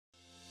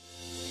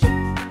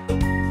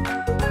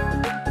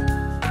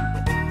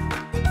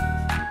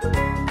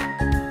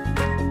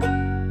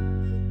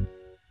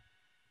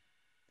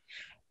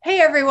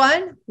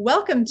everyone,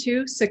 welcome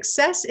to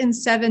Success in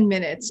 7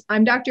 Minutes.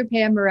 I'm Dr.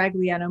 Pam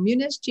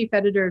Maragliano-Muniz, Chief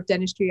Editor of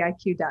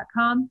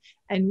DentistryIQ.com.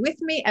 And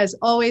with me, as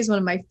always, one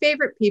of my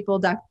favorite people,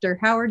 Dr.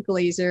 Howard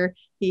Glazer.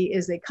 He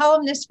is a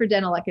columnist for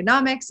dental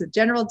economics, a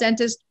general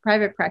dentist,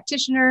 private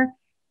practitioner,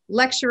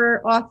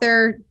 lecturer,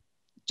 author,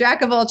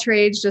 jack of all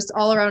trades, just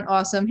all around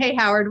awesome. Hey,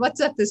 Howard, what's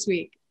up this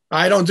week?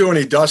 I don't do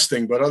any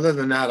dusting, but other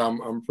than that,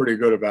 I'm pretty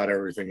good about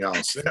everything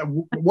else.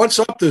 What's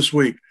up this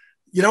week?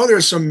 You know,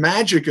 there's some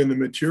magic in the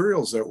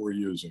materials that we're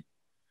using.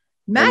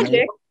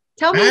 Magic?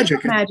 Tell me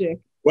about magic.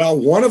 Well,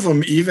 one of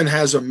them even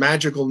has a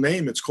magical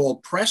name. It's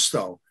called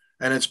Presto,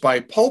 and it's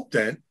by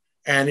Pulpdent,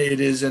 and it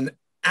is an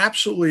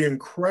absolutely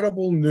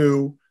incredible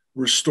new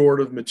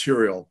restorative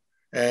material.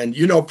 And,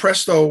 you know,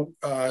 Presto,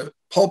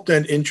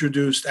 Pulpdent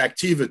introduced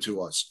ACTIVA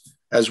to us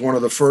as one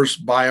of the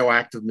first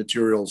bioactive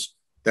materials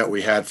that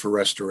we had for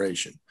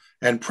restoration.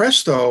 And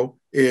Presto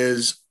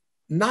is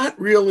not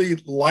really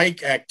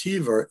like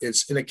ACTIVA.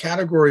 It's in a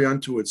category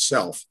unto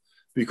itself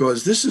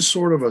because this is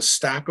sort of a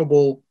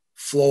stackable,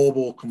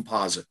 flowable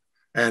composite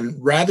and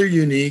rather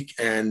unique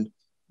and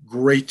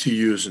great to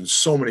use in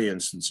so many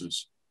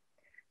instances.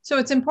 So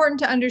it's important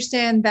to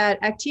understand that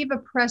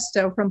ACTIVA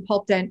Presto from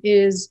Pulpdent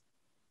is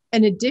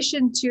an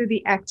addition to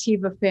the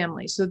ACTIVA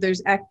family. So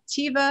there's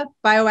ACTIVA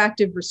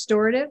Bioactive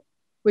Restorative,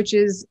 which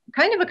is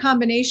kind of a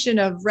combination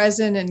of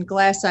resin and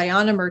glass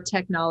ionomer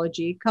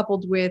technology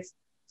coupled with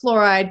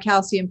fluoride,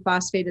 calcium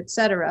phosphate, et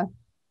cetera.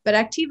 But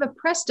ACTIVA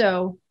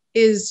Presto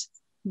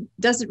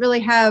doesn't really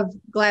have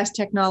glass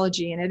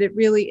technology in it. It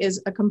really is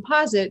a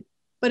composite,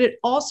 but it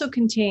also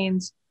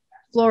contains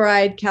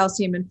fluoride,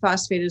 calcium, and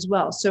phosphate as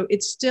well. So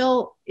it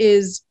still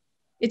is,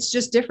 it's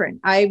just different.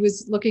 I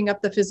was looking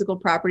up the physical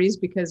properties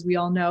because we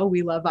all know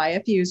we love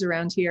IFUs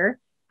around here,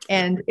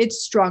 and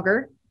it's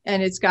stronger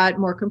and it's got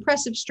more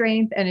compressive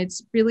strength, and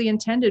it's really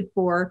intended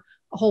for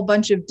a whole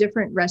bunch of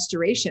different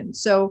restorations.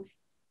 So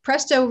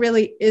Presto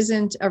really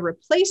isn't a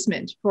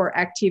replacement for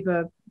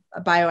ACTIVA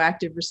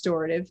Bioactive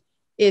Restorative.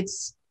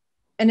 It's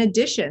an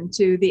addition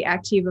to the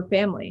ACTIVA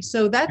family.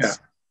 So that's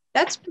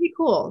pretty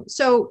cool.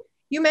 So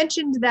you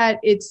mentioned that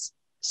it's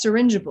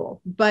syringeable,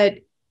 but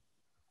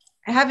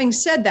having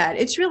said that,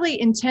 it's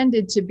really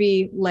intended to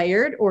be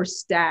layered or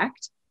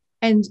stacked.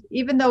 And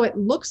even though it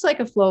looks like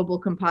a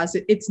flowable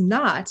composite, it's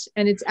not.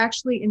 And it's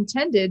actually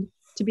intended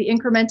to be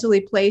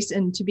incrementally placed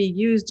and to be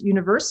used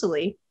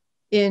universally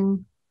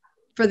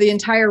for the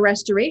entire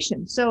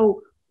restoration.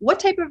 So what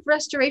type of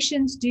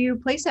restorations do you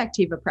place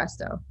ACTIVA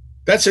Presto?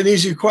 That's an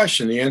easy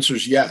question. The answer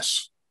is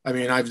yes. I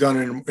mean, I've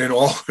done it in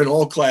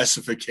all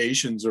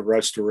classifications of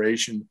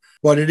restoration,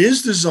 but it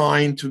is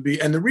designed to be,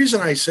 and the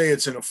reason I say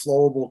it's in a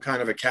flowable kind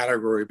of a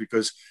category,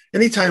 because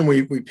anytime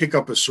we pick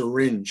up a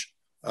syringe,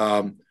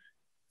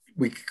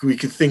 we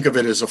could think of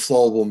it as a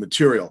flowable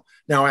material.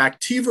 Now,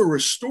 ACTIVA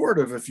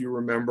Restorative, if you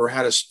remember,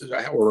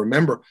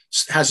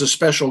 has a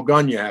special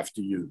gun you have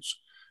to use.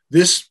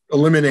 This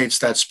eliminates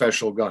that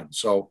special gun.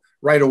 So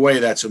right away,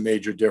 that's a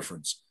major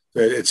difference.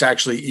 It's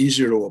actually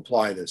easier to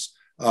apply this.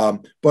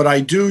 But I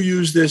do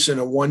use this in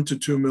a 1 to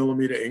 2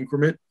 millimeter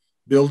increment,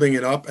 building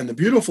it up. And the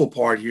beautiful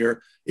part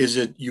here is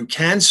that you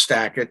can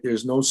stack it.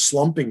 There's no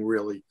slumping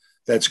really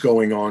that's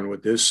going on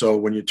with this. So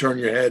when you turn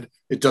your head,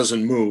 it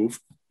doesn't move.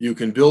 You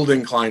can build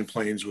inclined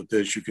planes with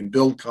this. You can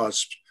build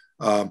cusps.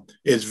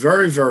 It's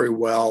very, very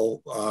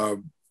well.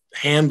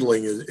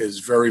 Handling is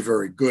very,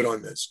 very good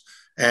on this.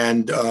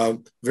 And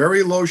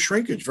very low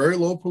shrinkage, very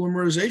low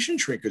polymerization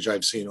shrinkage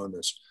I've seen on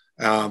this.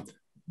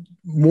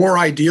 More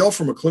ideal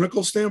from a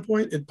clinical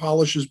standpoint, it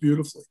polishes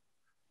beautifully.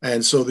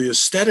 And so the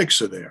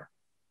aesthetics are there.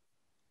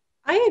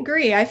 I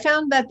agree. I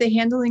found that the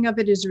handling of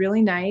it is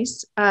really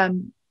nice.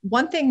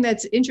 One thing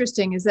that's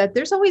interesting is that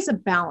there's always a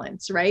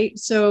balance, right?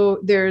 So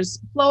there's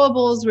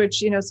flowables,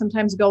 which,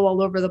 sometimes go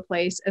all over the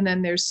place. And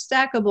then there's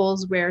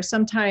stackables where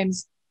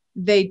sometimes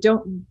they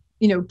don't,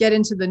 get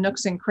into the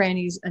nooks and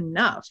crannies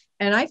enough.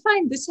 And I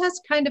find this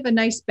has kind of a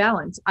nice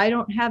balance. I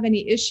don't have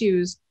any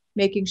issues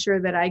making sure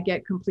that I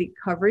get complete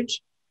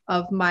coverage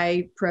of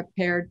my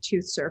prepared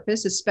tooth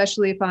surface,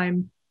 especially if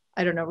I'm,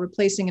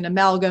 replacing an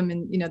amalgam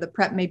and, the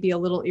prep may be a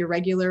little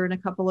irregular in a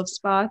couple of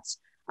spots.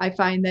 I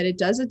find that it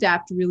does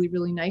adapt really,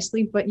 really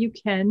nicely, but you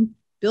can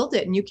build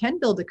it and you can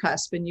build a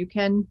cusp and you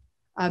can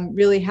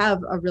really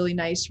have a really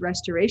nice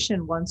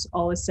restoration once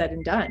all is said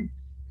and done.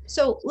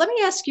 So let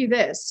me ask you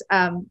this.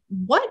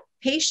 What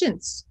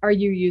patients are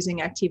you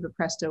using ACTIVA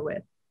Presto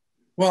with?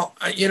 Well,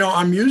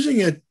 I'm using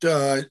it,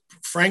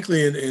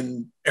 frankly,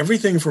 in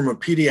everything from a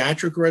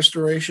pediatric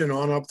restoration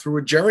on up through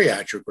a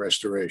geriatric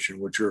restoration,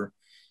 which are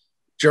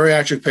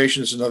geriatric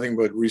patients and nothing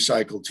but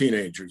recycled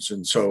teenagers.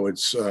 And so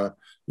it's,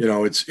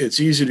 it's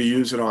easy to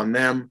use it on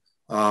them.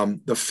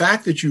 The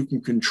fact that you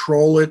can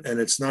control it and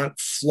it's not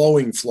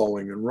flowing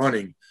and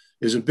running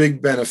is a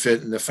big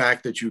benefit. And the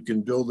fact that you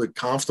can build it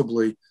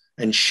comfortably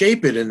and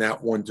shape it in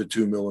that 1 to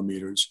 2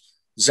 millimeters,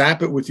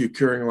 zap it with your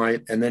curing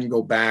light, and then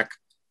go back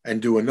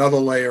and do another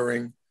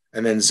layering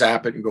and then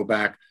zap it and go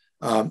back.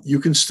 You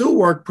can still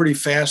work pretty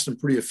fast and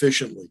pretty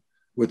efficiently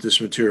with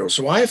this material.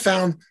 So I have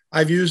found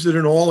I've used it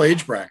in all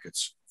age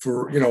brackets,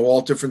 for,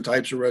 all different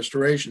types of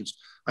restorations.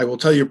 I will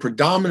tell you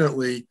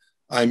predominantly,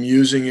 I'm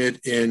using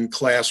it in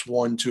class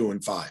 1, 2,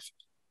 and 5,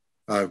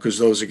 because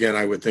those, again,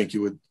 I would think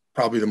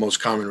probably the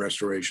most common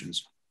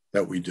restorations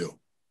that we do.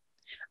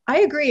 I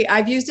agree.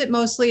 I've used it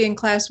mostly in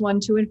class 1,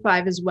 2, and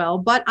 5 as well,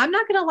 but I'm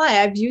not going to lie.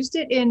 I've used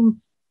it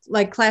in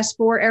like class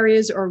 4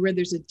 areas, or where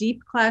there's a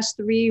deep class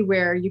 3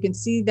 where you can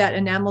see that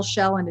enamel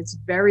shell and it's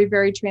very,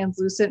 very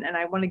translucent. And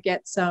I want to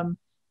get some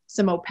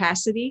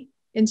opacity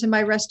into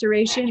my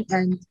restoration.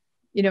 And,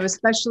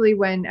 especially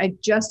when I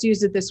just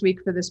used it this week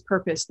for this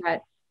purpose,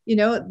 that,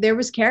 there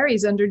was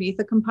caries underneath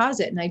the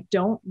composite, and I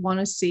don't want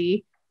to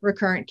see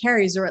recurrent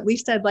caries, or at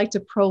least I'd like to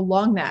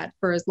prolong that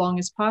for as long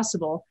as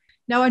possible.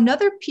 Now,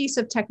 another piece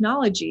of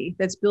technology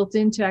that's built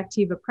into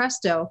ACTIVA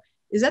Presto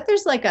is that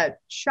there's like a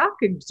shock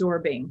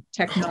absorbing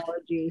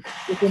technology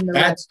within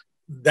the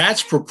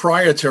That's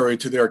proprietary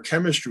to their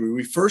chemistry.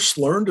 We first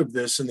learned of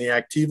this in the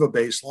ACTIVA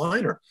base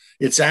liner.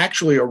 It's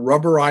actually a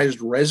rubberized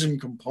resin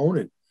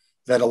component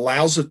that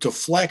allows it to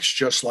flex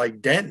just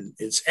like dentin.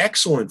 It's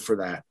excellent for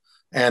that.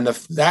 And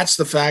that's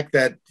the fact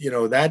that,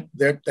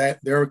 that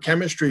their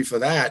chemistry for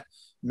that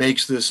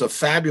makes this a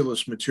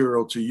fabulous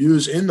material to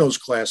use in those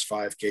class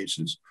 5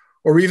 cases,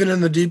 or even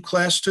in the deep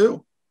class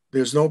 2.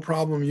 There's no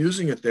problem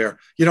using it there.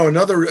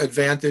 Another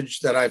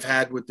advantage that I've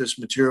had with this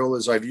material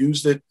is I've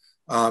used it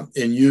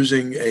in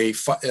using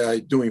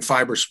doing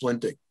fiber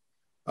splinting.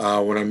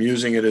 When I'm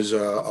using it as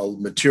a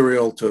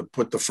material to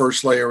put the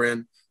first layer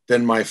in,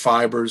 then my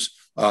fibers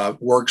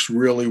works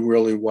really,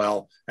 really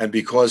well. And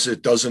because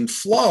it doesn't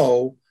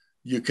flow,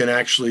 you can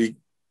actually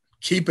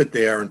keep it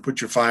there and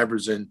put your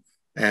fibers in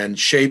and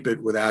shape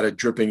it without it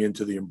dripping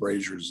into the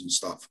embrasures and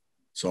stuff.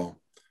 So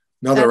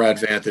another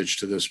advantage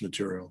to this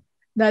material.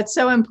 That's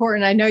so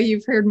important. I know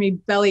you've heard me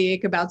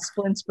bellyache about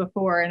splints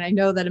before, and I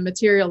know that a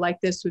material like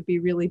this would be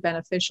really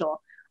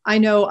beneficial. I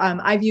know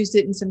I've used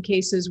it in some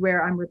cases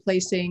where I'm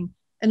replacing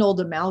an old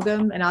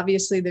amalgam, and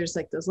obviously there's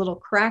like those little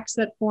cracks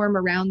that form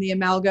around the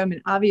amalgam,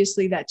 and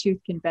obviously that tooth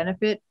can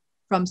benefit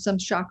from some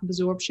shock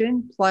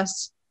absorption,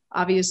 plus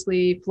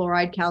obviously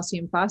fluoride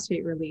calcium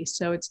phosphate release.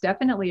 So it's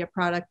definitely a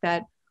product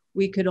that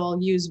we could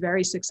all use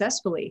very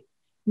successfully.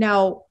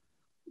 Now,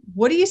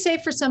 what do you say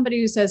for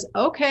somebody who says,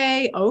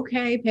 okay,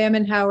 Pam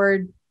and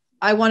Howard,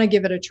 I want to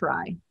give it a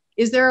try?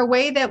 Is there a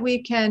way that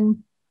we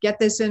can get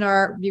this in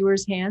our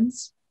viewers'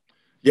 hands?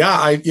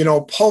 Yeah,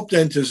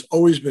 Pulpdent has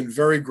always been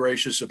very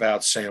gracious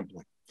about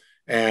sampling.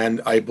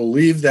 And I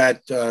believe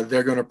that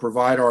they're going to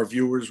provide our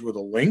viewers with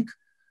a link,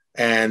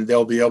 and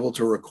they'll be able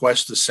to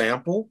request a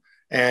sample.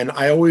 And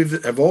I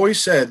have always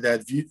said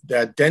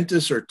that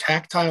dentists are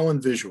tactile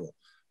and visual.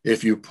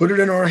 If you put it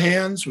in our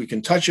hands, we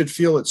can touch it,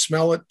 feel it,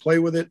 smell it, play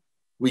with it.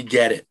 We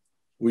get it.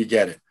 We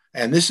get it.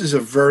 And this is a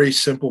very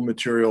simple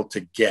material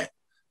to get,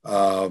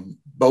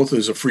 both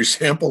as a free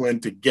sample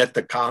and to get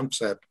the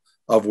concept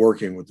of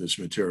working with this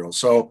material.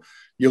 So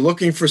you're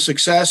looking for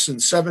success in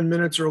 7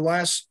 minutes or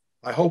less.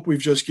 I hope we've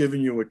just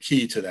given you a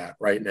key to that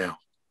right now.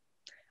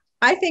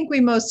 I think we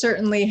most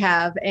certainly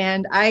have.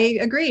 And I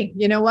agree.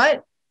 You know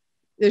what?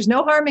 There's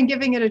no harm in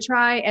giving it a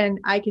try. And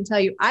I can tell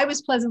you, I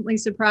was pleasantly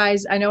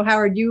surprised. I know,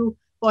 Howard, you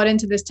bought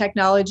into this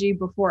technology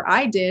before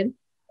I did.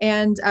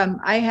 And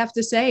I have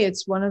to say,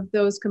 it's one of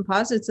those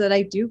composites that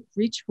I do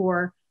reach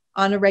for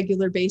on a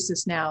regular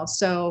basis now.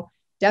 So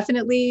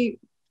definitely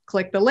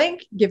click the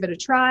link, give it a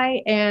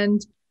try. And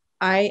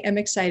I am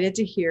excited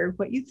to hear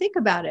what you think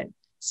about it.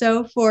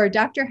 So for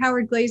Dr.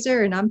 Howard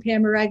Glazer, and I'm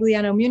Pam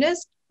Maragliano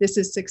Muniz, this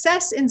is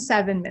Success in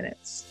 7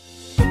 Minutes.